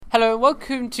Hello and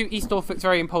welcome to East Norfolk's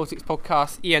Very in Politics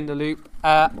podcast, EN The Loop.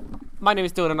 My name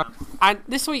is Dylan, and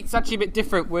this week's actually a bit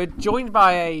different. We're joined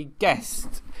by a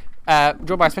guest,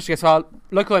 joined by a special guest, our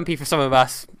local MP for some of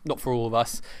us, not for all of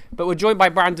us, but we're joined by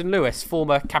Brandon Lewis,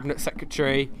 former Cabinet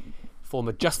Secretary,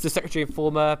 former Justice Secretary and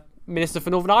former Minister for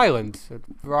Northern Ireland,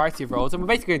 a variety of roles, and we're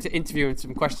basically going to interview him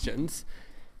some questions.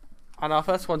 And our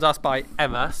first one's asked by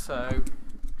Emma, So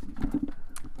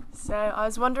I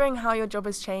was wondering how your job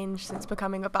has changed since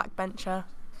becoming a backbencher,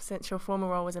 since your former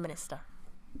role was a minister.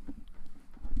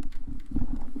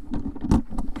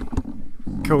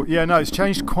 Cool. Yeah, no, it's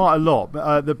changed quite a lot.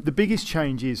 The biggest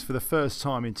change is, for the first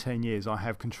time in 10 years, I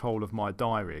have control of my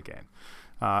diary again.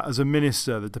 As a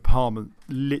minister, the department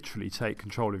literally take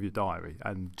control of your diary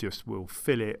and just will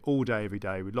fill it all day, every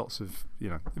day with lots of,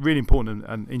 really important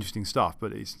and interesting stuff,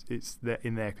 but it's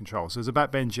in their control. So as a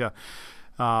backbencher,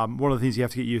 one of the things you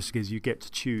have to get used to is you get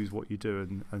to choose what you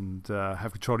do and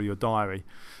have control of your diary.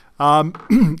 And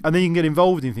then you can get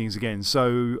involved in things again.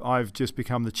 So I've just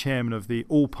become the chairman of the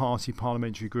all-party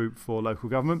parliamentary group for local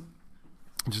government.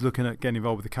 I'm just looking at getting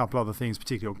involved with a couple of other things,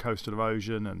 particularly on coastal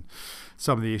erosion and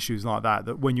some of the issues like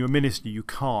that when you're a minister you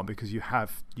can't, because you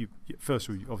first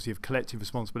of all, you obviously have collective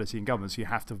responsibility in government, so you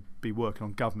have to be working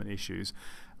on government issues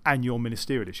and your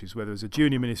ministerial issues, whether as a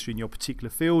junior minister in your particular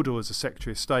field or as a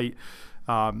Secretary of State.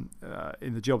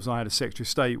 In the jobs I had as Secretary of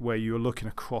State, where you're looking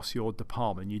across your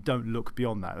department, you don't look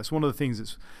beyond that. That's one of the things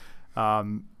that's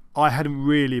I hadn't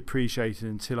really appreciated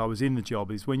until I was in the job,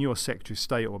 is when you're a Secretary of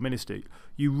State or a Minister,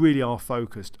 you really are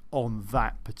focused on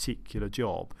that particular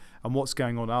job, and what's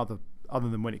going on other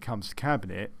than when it comes to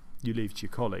Cabinet, you leave to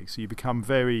your colleagues. So you become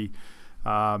very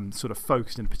sort of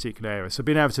focused in a particular area. So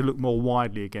being able to look more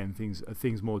widely again,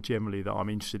 things more generally that I'm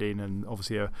interested in, and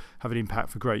obviously have an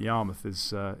impact for Great Yarmouth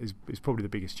is probably the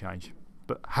biggest change.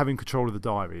 But having control of the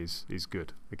diary is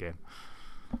good again.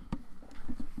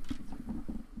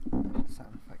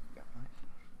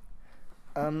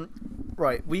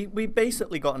 Right, we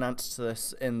basically got an answer to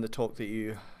this in the talk that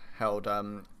you held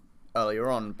earlier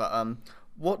on, but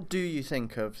what do you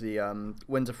think of the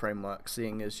Windsor Framework,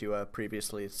 seeing as you were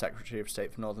previously Secretary of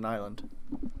State for Northern Ireland?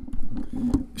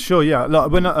 Sure, yeah.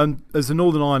 Like when as the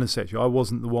Northern Ireland Secretary, I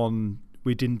wasn't the one.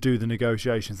 We didn't do the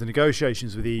negotiations. The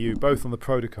negotiations with the EU, both on the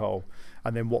protocol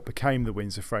and then what became the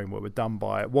Windsor Framework, were done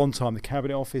by, at one time, the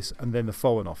Cabinet Office and then the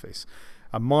Foreign Office.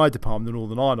 And my department, the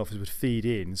Northern Ireland Office, would feed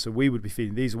in. So we would be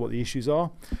feeding, these are what the issues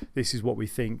are. This is what we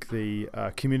think the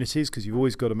communities, because you've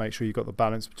always got to make sure you've got the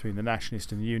balance between the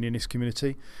nationalist and the unionist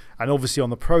community. And obviously on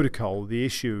the protocol, the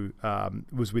issue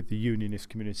was with the unionist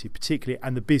community particularly,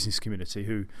 and the business community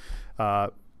who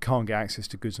can't get access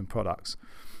to goods and products.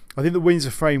 I think the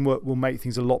Windsor Framework will make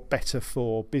things a lot better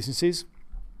for businesses.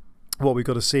 What we've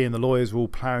got to see, and the lawyers are all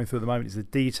ploughing through at the moment, is the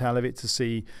detail of it to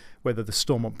see whether the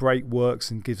Stormont break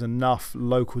works and gives enough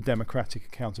local democratic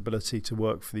accountability to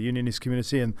work for the unionist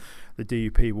community, and the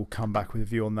DUP will come back with a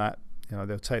view on that.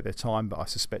 They'll take their time, but I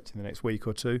suspect in the next week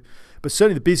or two. But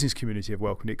certainly the business community have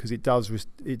welcomed it, because it does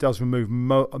remove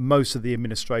most of the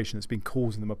administration that's been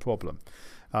causing them a problem.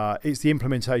 It's the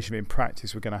implementation of it in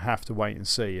practice we're going to have to wait and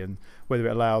see, and whether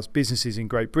it allows businesses in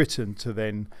Great Britain to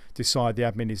then decide the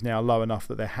admin is now low enough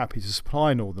that they're happy to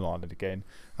supply Northern Ireland again.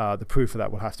 The proof of that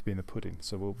will have to be in the pudding.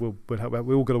 So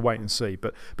we're all got to wait and see.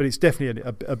 But it's definitely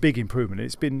a big improvement.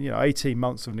 It's been 18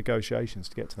 months of negotiations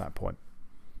to get to that point.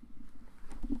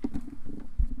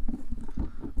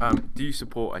 Do you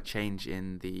support a change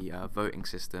in the voting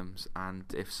systems, and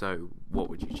if so, what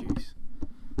would you choose?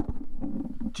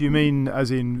 Do you mean as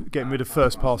in getting rid of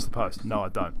first past the post? No, I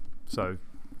don't. So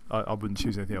I wouldn't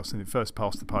choose anything else. I think first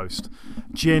past the post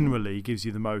generally gives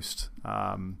you the most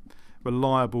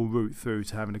reliable route through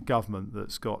to having a government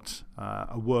that's got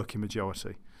a working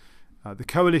majority. The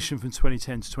coalition from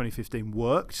 2010 to 2015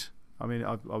 worked. I mean,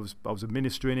 I was a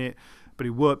minister in it, but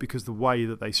it worked because the way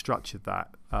that they structured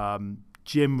that.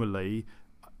 Generally,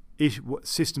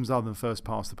 systems other than first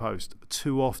past the post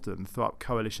too often throw up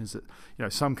coalitions that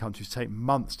some countries take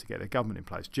months to get their government in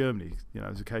place. Germany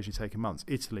has occasionally taken months.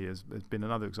 Italy has been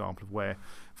another example of where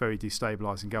very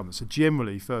destabilising government. So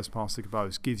generally first past the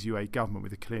post gives you a government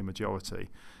with a clear majority,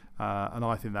 and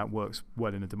I think that works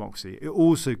well in a democracy. It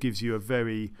also gives you a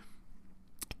very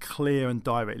clear and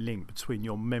direct link between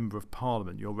your member of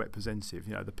parliament, your representative.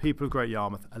 The people of Great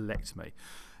Yarmouth elect me.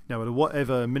 Now,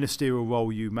 whatever ministerial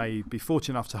role you may be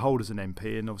fortunate enough to hold as an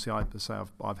MP, and obviously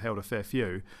I've held a fair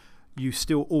few, you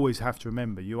still always have to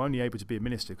remember you're only able to be a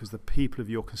minister because the people of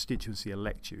your constituency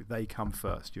elect you. They come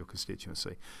first, your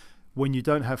constituency. When you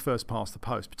don't have first past the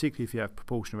post, particularly if you have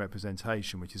proportional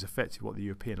representation, which is effectively what the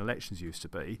European elections used to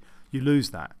be, you lose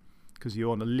that. because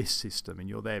you're on a list system and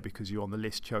you're there because you're on the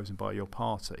list chosen by your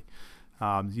party.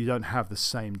 You don't have the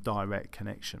same direct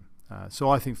connection. So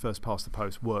I think first past the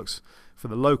post works for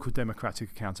the local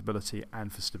democratic accountability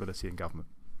and for stability in government.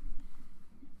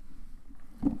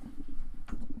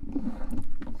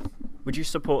 Would you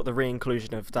support the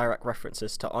re-inclusion of direct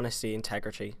references to honesty,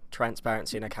 integrity,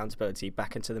 transparency and accountability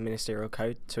back into the ministerial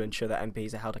code to ensure that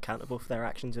MPs are held accountable for their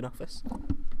actions in office?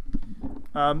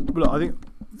 Look,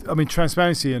 I mean,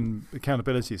 transparency and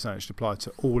accountability is something that should apply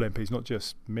to all MPs, not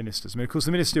just ministers. I mean, of course,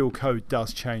 the ministerial code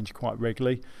does change quite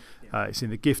regularly. It's in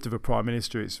the gift of a prime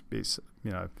minister. It's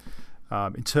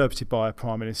interpreted by a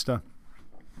prime minister.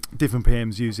 Different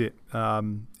PMs use it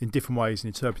in different ways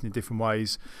and interpret it in different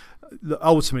ways.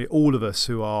 Ultimately, all of us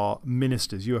who are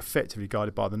ministers, you're effectively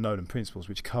guided by the Nolan Principles,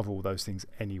 which cover all those things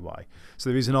anyway. So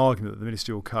there is an argument that the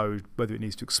ministerial code, whether it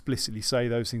needs to explicitly say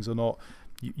those things or not,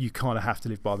 you kind of have to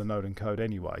live by the Nolan Code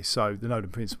anyway. So the Nolan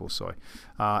Principles,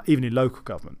 even in local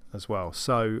government as well.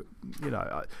 So,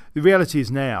 the reality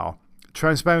is now,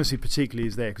 transparency particularly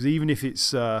is there, because even if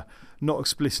it's not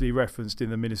explicitly referenced in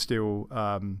the ministerial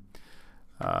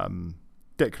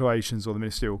declarations or the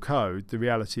ministerial code, the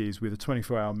reality is with the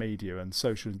 24-hour media and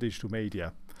social and digital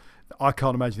media, I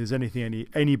can't imagine there's anything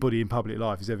anybody in public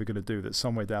life is ever going to do that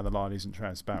somewhere down the line isn't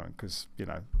transparent, because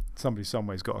somebody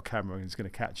somewhere's got a camera and is going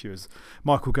to catch you, as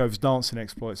Michael Gove's dancing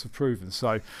exploits have proven.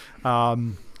 So I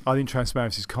think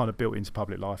transparency is kind of built into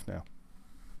public life now.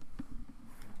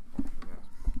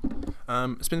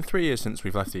 It's been 3 years since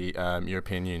we've left the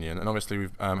European Union, and obviously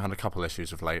we've had a couple of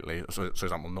issues of lately. So, for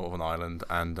example, Northern Ireland,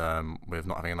 and with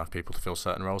not having enough people to fill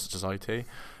certain roles such as IT.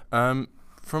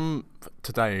 From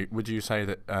today, would you say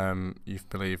that you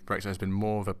believe Brexit has been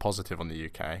more of a positive on the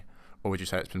UK, or would you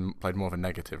say it's been played more of a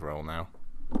negative role now?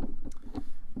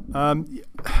 I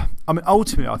mean,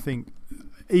 ultimately, I think,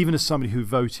 even as somebody who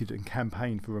voted and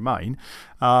campaigned for Remain,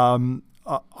 I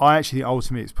actually think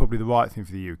ultimately it's probably the right thing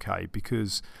for the UK,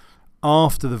 because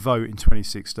after the vote in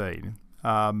 2016,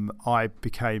 I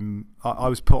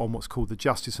was put on what's called the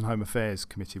Justice and Home Affairs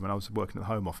Committee when I was working at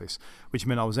the Home Office, which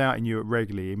meant I was out in Europe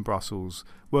regularly in Brussels,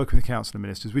 working with the Council of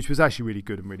Ministers, which was actually really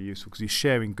good and really useful, because you're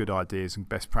sharing good ideas and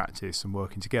best practice and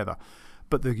working together.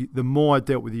 But the more I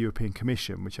dealt with the European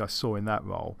Commission, which I saw in that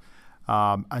role,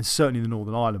 and certainly in the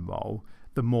Northern Ireland role,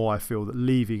 the more I feel that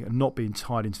leaving and not being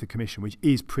tied into the Commission, which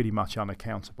is pretty much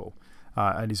unaccountable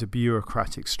and is a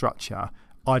bureaucratic structure,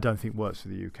 I don't think works for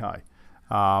the UK.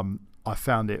 I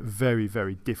found it very,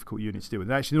 very difficult unit to deal with.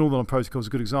 And actually, the Northern Ireland Protocol is a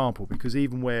good example, because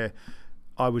even where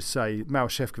I would say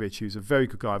Maroš Šefčovič, who's a very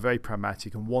good guy, very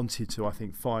pragmatic, and wanted to, I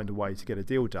think, find a way to get a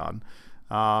deal done,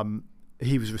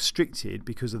 he was restricted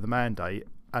because of the mandate,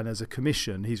 and as a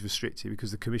commission, he's restricted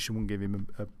because the commission wouldn't give him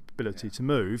a ability to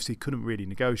move, so he couldn't really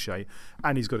negotiate,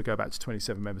 and he's got to go back to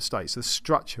 27 member states. So the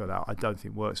structure of that I don't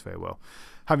think works very well.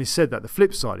 Having said that, the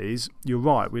flip side is, you're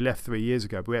right, we left 3 years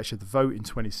ago, but we actually had the vote in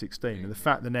 2016, and the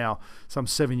fact that now, some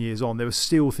 7 years on, there are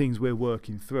still things we're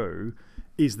working through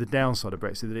is the downside of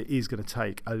Brexit, that it is going to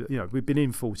take, we've been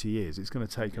in 40 years, it's going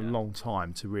to take a long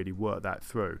time to really work that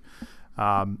through.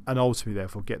 And ultimately,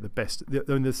 therefore, get the best.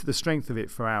 The strength of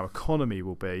it for our economy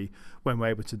will be when we're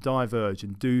able to diverge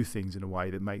and do things in a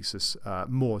way that makes us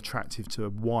more attractive to a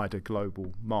wider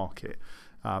global market.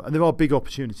 And there are big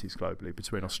opportunities globally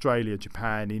between Australia,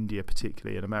 Japan, India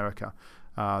particularly, and America.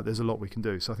 There's a lot we can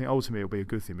do. So I think ultimately it'll be a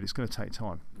good thing, but it's going to take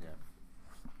time.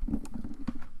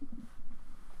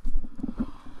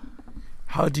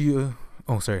 How do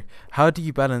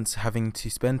you balance having to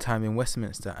spend time in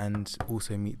Westminster and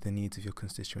also meet the needs of your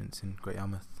constituents in Great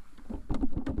Yarmouth?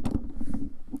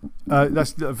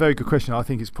 That's a very good question. I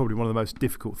think it's probably one of the most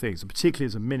difficult things, and particularly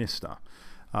as a minister,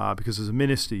 because as a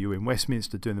minister you're in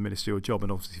Westminster doing the ministerial job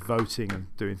and obviously voting and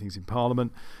doing things in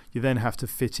Parliament. You then have to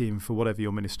fit in for whatever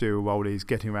your ministerial role is,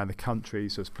 getting around the country.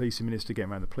 So as policing minister,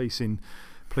 getting around the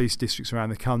police districts around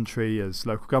the country, as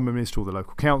local government minister, all the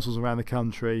local councils around the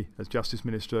country, as justice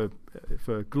minister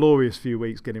for a glorious few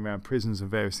weeks, getting around prisons and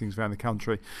various things around the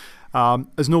country.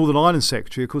 As Northern Ireland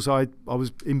secretary, of course, I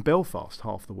was in Belfast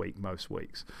half the week, most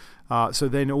weeks. So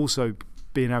then also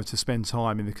being able to spend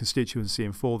time in the constituency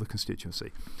and for the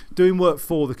constituency. Doing work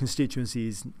for the constituency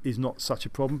is not such a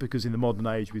problem, because in the modern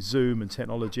age with Zoom and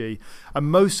technology, and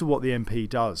most of what the MP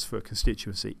does for a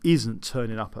constituency isn't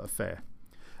turning up at a fair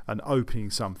and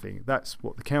opening something. That's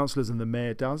what the councillors and the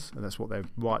mayor does, and that's what they're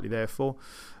rightly there for.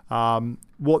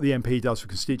 What the MP does for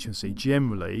constituency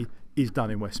generally is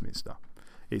done in Westminster.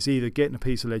 It's either getting a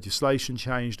piece of legislation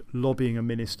changed, lobbying a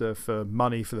minister for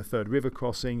money for the Third River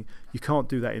crossing. You can't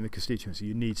do that in the constituency.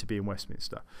 You need to be in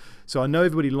Westminster. So I know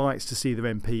everybody likes to see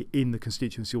their MP in the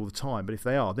constituency all the time, but if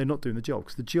they are, they're not doing the job,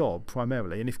 because the job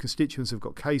primarily, and if constituents have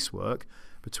got casework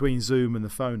between Zoom and the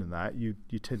phone and that, you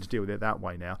tend to deal with it that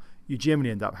way now. You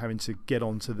generally end up having to get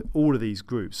onto all of these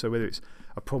groups. So whether it's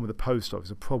a problem with the post office,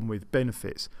 a problem with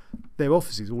benefits, their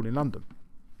office is all in London.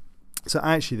 So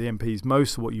actually the MPs,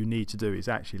 most of what you need to do is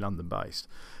actually London based.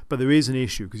 But there is an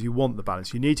issue because you want the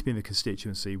balance. You need to be in the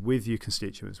constituency with your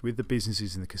constituents, with the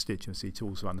businesses in the constituency to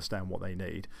also understand what they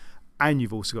need. And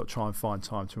you've also got to try and find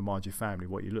time to remind your family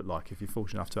what you look like if you're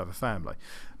fortunate enough to have a family,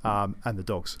 and the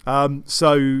dogs.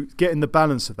 So getting the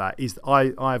balance of that is,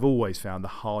 I've always found the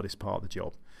hardest part of the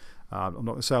job. I'm not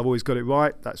going to say I've always got it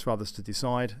right. That's for others to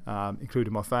decide,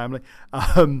 including my family.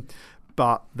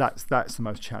 But that's the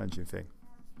most challenging thing.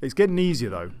 It's getting easier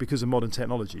though because of modern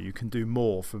technology. You can do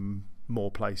more from more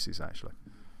places actually.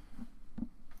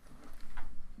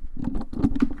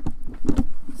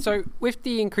 So, with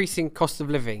the increasing cost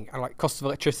of living and like cost of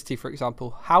electricity, for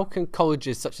example, how can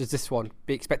colleges such as this one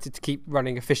be expected to keep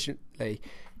running efficiently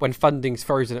when funding's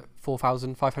frozen at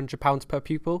 £4,500 per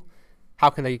pupil?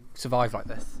 How can they survive like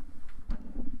this?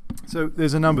 So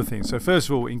there's a number of things. So first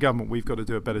of all, in government, we've got to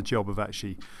do a better job of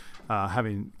actually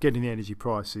getting the energy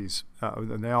prices,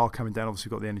 and they are coming down. Obviously,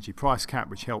 we've got the energy price cap,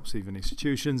 which helps even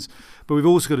institutions. But we've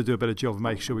also got to do a better job of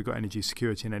making sure we've got energy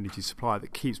security and energy supply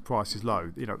that keeps prices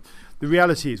low. You know, the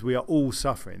reality is we are all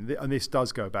suffering, and this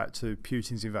does go back to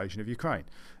Putin's invasion of Ukraine.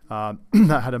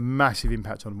 That had a massive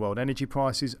impact on world energy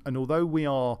prices. And although we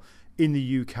are in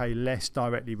the UK less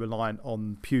directly reliant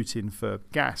on Putin for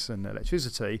gas and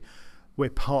electricity, we're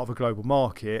part of a global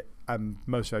market, and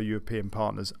most of our European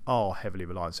partners are heavily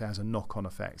reliant, so it has a knock-on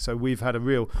effect. So there's a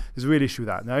real issue with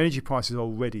that. Now, energy prices are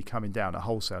already coming down at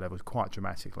wholesale levels quite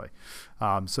dramatically.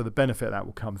 So the benefit of that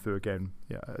will come through again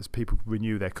as people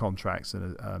renew their contracts,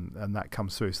 and that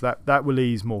comes through. So that will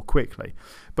ease more quickly.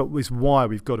 But it's why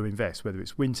we've got to invest, whether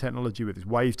it's wind technology, whether it's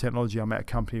wave technology. I met a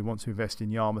company who wants to invest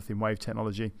in Yarmouth in wave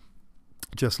technology.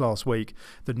 Just last week,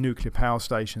 the nuclear power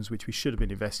stations, which we should have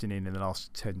been investing in the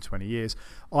last 10, 20 years.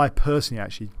 I personally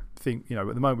actually think, at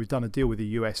the moment we've done a deal with the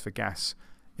US for gas.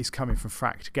 It's coming from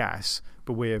fracked gas,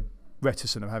 but we're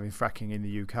reticent of having fracking in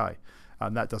the UK.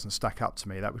 And that doesn't stack up to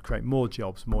me. That would create more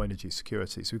jobs, more energy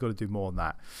security. So we've got to do more on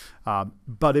that.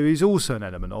 But there is also an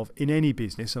element of, in any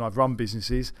business, and I've run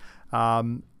businesses,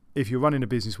 if you're running a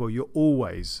business, well, you're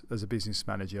always, as a business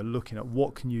manager, looking at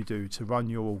what can you do to run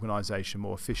your organisation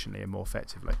more efficiently and more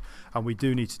effectively. And we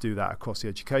do need to do that across the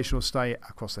educational estate,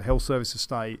 across the health service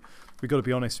estate. We've got to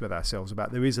be honest with ourselves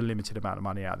about there is a limited amount of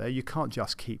money out there. You can't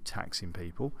just keep taxing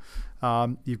people.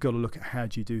 You've got to look at how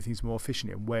do you do things more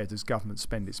efficiently and where does government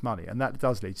spend its money. And that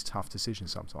does lead to tough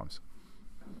decisions sometimes.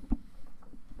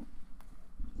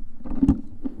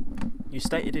 You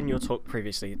stated in your talk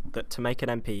previously that to make an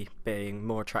MP being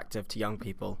more attractive to young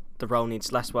people, the role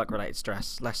needs less work-related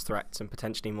stress, less threats and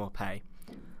potentially more pay.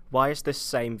 Why is this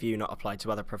same view not applied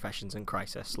to other professions in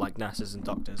crisis, like nurses and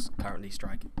doctors currently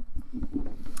striking?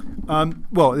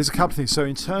 Well, there's a couple of things. So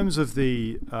in terms of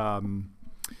the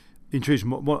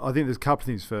intrusion, I think there's a couple of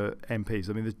things for MPs.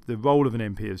 I mean, the role of an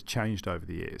MP has changed over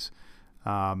the years,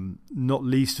 not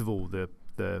least of all the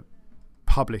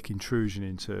public intrusion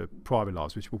into private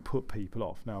lives, which will put people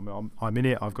off. Now, I'm in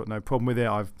it. I've got no problem with it.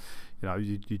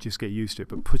 You just get used to it.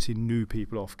 But putting new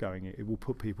people off it will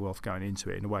put people off going into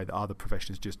it in a way that other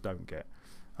professions just don't get.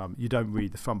 You don't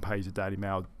read the front page of Daily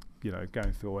Mail,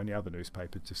 going through or any other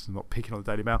newspaper, just not picking on the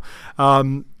Daily Mail,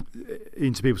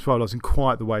 into people's private lives in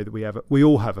quite the way that we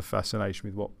all have a fascination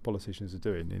with what politicians are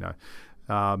doing.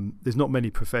 There's not many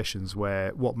professions where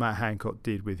what Matt Hancock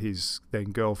did with his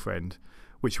then girlfriend,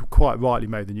 which quite rightly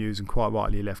made the news and quite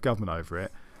rightly left government over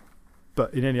it.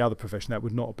 But in any other profession, that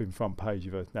would not have been front page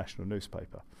of a national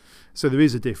newspaper. So there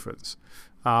is a difference.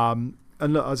 And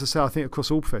look, as I say, I think across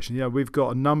all professions, we've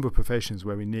got a number of professions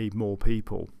where we need more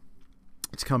people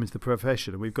to come into the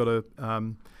profession, and we've got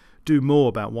to do more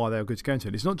about why they're good to go into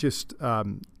it. It's not just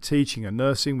teaching and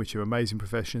nursing, which are amazing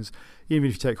professions. Even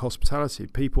if you take hospitality,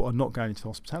 people are not going into the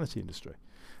hospitality industry.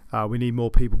 We need more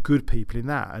people, good people in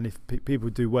that. And if people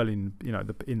do well in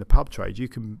the pub trade, you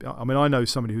can. I mean, I know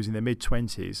somebody who's in their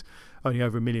mid-20s, only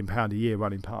over £1 million a year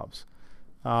running pubs.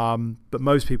 But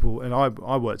most people, and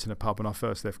I worked in a pub when I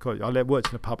first left college. I worked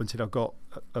in a pub until I got,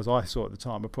 as I saw at the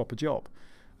time, a proper job.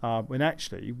 When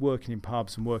actually working in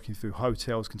pubs and working through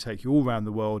hotels can take you all around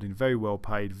the world in very well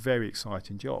paid, very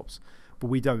exciting jobs. But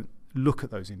we don't look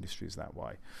at those industries that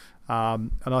way.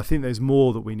 And I think there's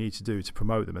more that we need to do to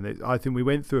promote them. And I think we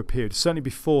went through a period, certainly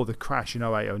before the crash in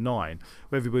 08, 09,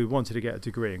 where everybody wanted to get a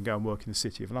degree and go and work in the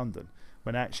City of London,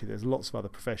 when actually there's lots of other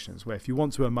professions where if you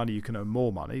want to earn money, you can earn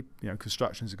more money.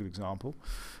 Construction is a good example.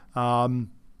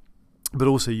 But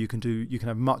also you can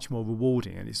have much more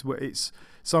rewarding, and it's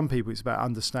some people it's about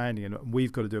understanding, and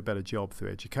we've got to do a better job through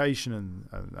education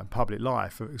and public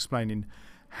life of explaining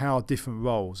how different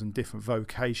roles and different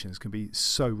vocations can be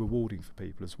so rewarding for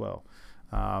people as well.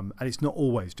 And it's not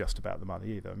always just about the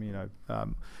money either. I mean,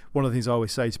 one of the things I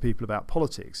always say to people about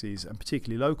politics is, and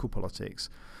particularly local politics,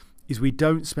 is we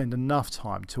don't spend enough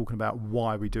time talking about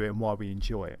why we do it and why we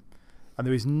enjoy it. And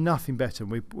there is nothing better,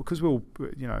 because we're all,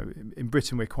 in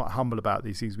Britain we're quite humble about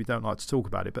these things. We don't like to talk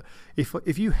about it. But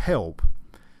if you help,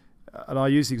 and I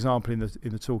use the example in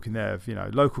the talk in there of,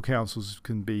 local councils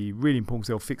can be really important because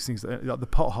they'll fix things like the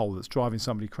pothole that's driving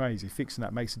somebody crazy. Fixing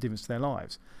that makes a difference to their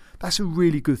lives. That's a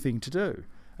really good thing to do.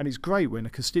 And it's great when a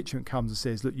constituent comes and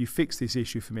says, look, you fixed this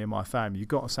issue for me and my family. You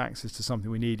got us access to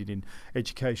something we needed in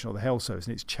education or the health service,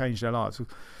 and it's changed their lives.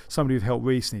 Somebody who've helped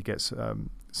recently gets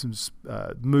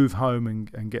move home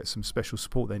and get some special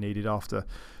support they needed after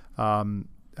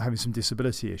having some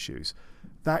disability issues.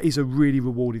 That is a really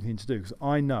rewarding thing to do, because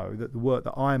I know that the work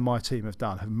that I and my team have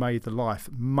done have made the life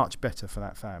much better for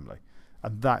that family.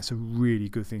 And that's a really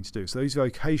good thing to do. So those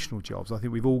vocational jobs, I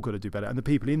think we've all got to do better. And the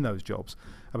people in those jobs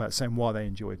about saying why they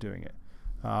enjoy doing it.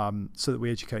 So that we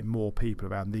educate more people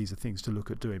around these are things to look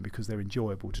at doing because they're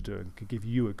enjoyable to do and can give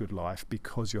you a good life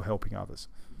because you're helping others.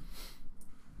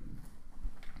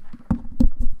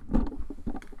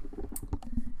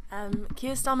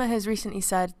 Keir Starmer has recently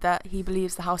said that he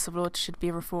believes the House of Lords should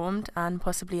be reformed and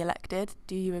possibly elected.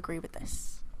 Do you agree with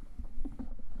this?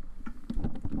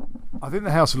 I think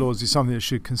the House of Lords is something that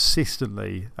should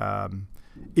consistently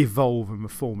evolve and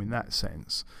reform in that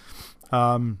sense.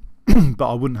 But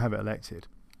I wouldn't have it elected.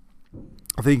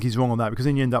 I think he's wrong on that, because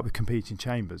then you end up with competing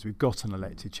chambers. We've got an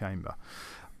elected chamber.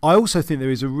 I also think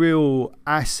there is a real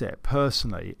asset,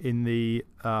 personally, in the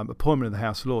appointment of the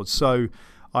House of Lords. So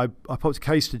I popped to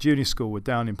Caister Junior School. We're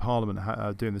down in Parliament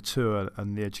doing the tour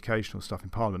and the educational stuff in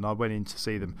Parliament. And I went in to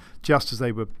see them just as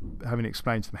they were having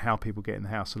explained to them how people get in the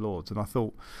House of Lords. And I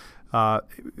thought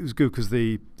it was good because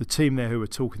the team there who were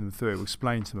talking them through it were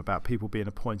explaining to them about people being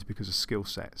appointed because of skill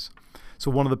sets.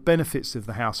 So one of the benefits of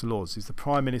the House of Lords is the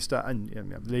Prime Minister and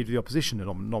the Leader of the Opposition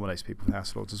nominates people for the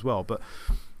House of Lords as well. But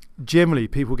generally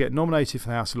people get nominated for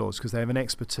the House of Lords because they have an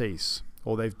expertise,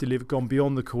 or they've gone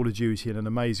beyond the call of duty in an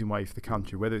amazing way for the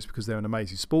country, whether it's because they're an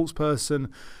amazing sports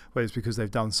person, whether it's because they've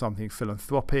done something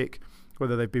philanthropic,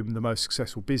 whether they've been the most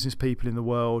successful business people in the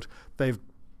world.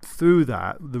 Through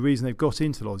that, the reason they've got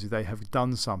into Lords is they have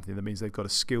done something that means they've got a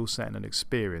skill set and an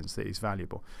experience that is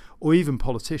valuable. Or even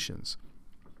politicians.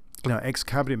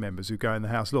 Ex-cabinet members who go in the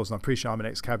House of Lords, and I'm pretty sure I'm an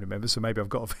ex-cabinet member, so maybe I've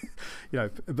got,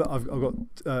 but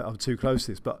I'm too close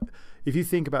to this. But if you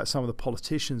think about some of the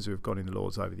politicians who have gone in the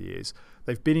Lords over the years,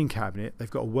 they've been in cabinet,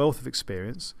 they've got a wealth of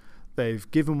experience, they've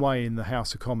given way in the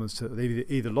House of Commons they've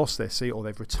either lost their seat or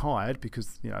they've retired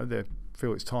because they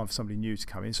feel it's time for somebody new to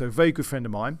come in. So a very good friend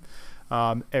of mine,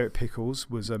 Eric Pickles,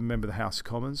 was a member of the House of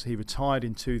Commons. He retired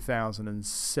in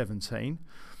 2017.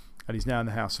 And he's now in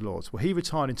the House of Lords. Well, he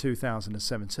retired in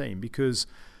 2017 because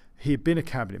he had been a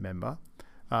cabinet member.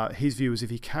 His view was if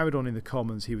he carried on in the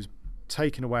Commons, he was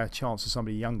taking away a chance for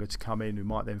somebody younger to come in who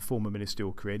might then form a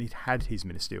ministerial career. And he'd had his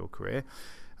ministerial career.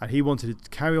 And he wanted to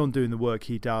carry on doing the work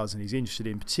he does, and he's interested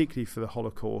in, particularly for the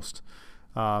Holocaust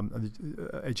and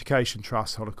the Education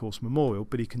Trust Holocaust Memorial,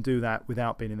 but he can do that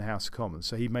without being in the House of Commons.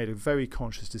 So he made a very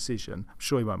conscious decision, I'm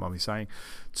sure he won't mind me saying,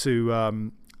 to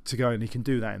go, and he can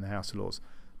do that in the House of Lords.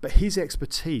 But his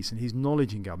expertise and his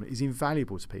knowledge in government is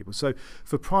invaluable to people. So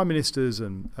for prime ministers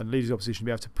and leaders of opposition to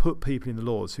be able to put people in the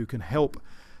Lords who can help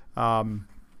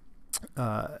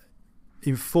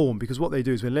inform, because what they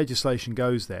do is when legislation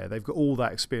goes there, they've got all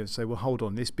that experience. Say, well, hold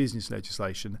on, this business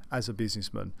legislation, as a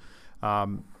businessman,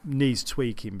 needs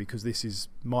tweaking because this is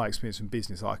my experience in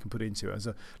business I can put into it. As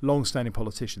a long-standing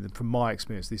politician, then from my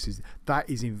experience, that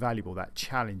is invaluable, that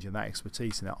challenge and that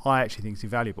expertise in that. I actually think it's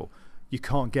invaluable. You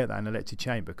can't get that in an elected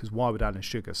chamber, because why would Alan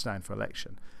Sugar stand for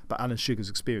election? But Alan Sugar's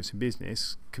experience in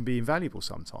business can be invaluable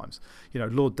sometimes.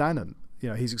 Lord Dannan,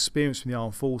 his experience from the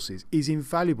armed forces is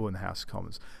invaluable in the House of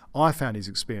Commons. I found his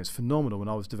experience phenomenal when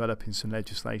I was developing some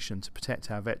legislation to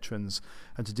protect our veterans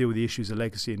and to deal with the issues of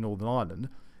legacy in Northern Ireland.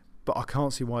 But I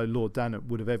can't see why Lord Dannan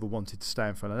would have ever wanted to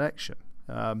stand for an election.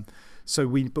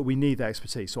 But we need that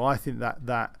expertise. So I think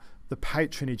that the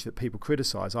patronage that people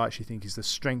criticise, I actually think is the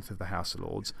strength of the House of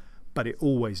Lords. but it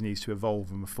always needs to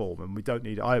evolve and reform, and we don't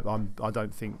need. I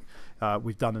don't think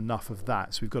we've done enough of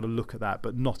that, so we've got to look at that,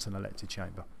 but not an elected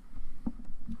chamber.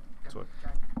 Sorry.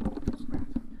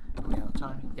 We're out of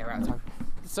time. Yeah, we're out of time.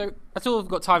 So that's all we've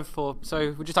got time for.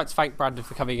 So we'd just like to thank Brandon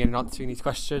for coming in and answering these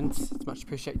questions. It's much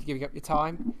appreciated giving up your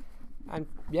time. And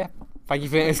yeah, thank you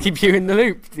for letting us keep you in the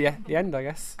loop. The end, I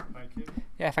guess. Thank you.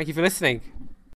 Yeah, thank you for listening.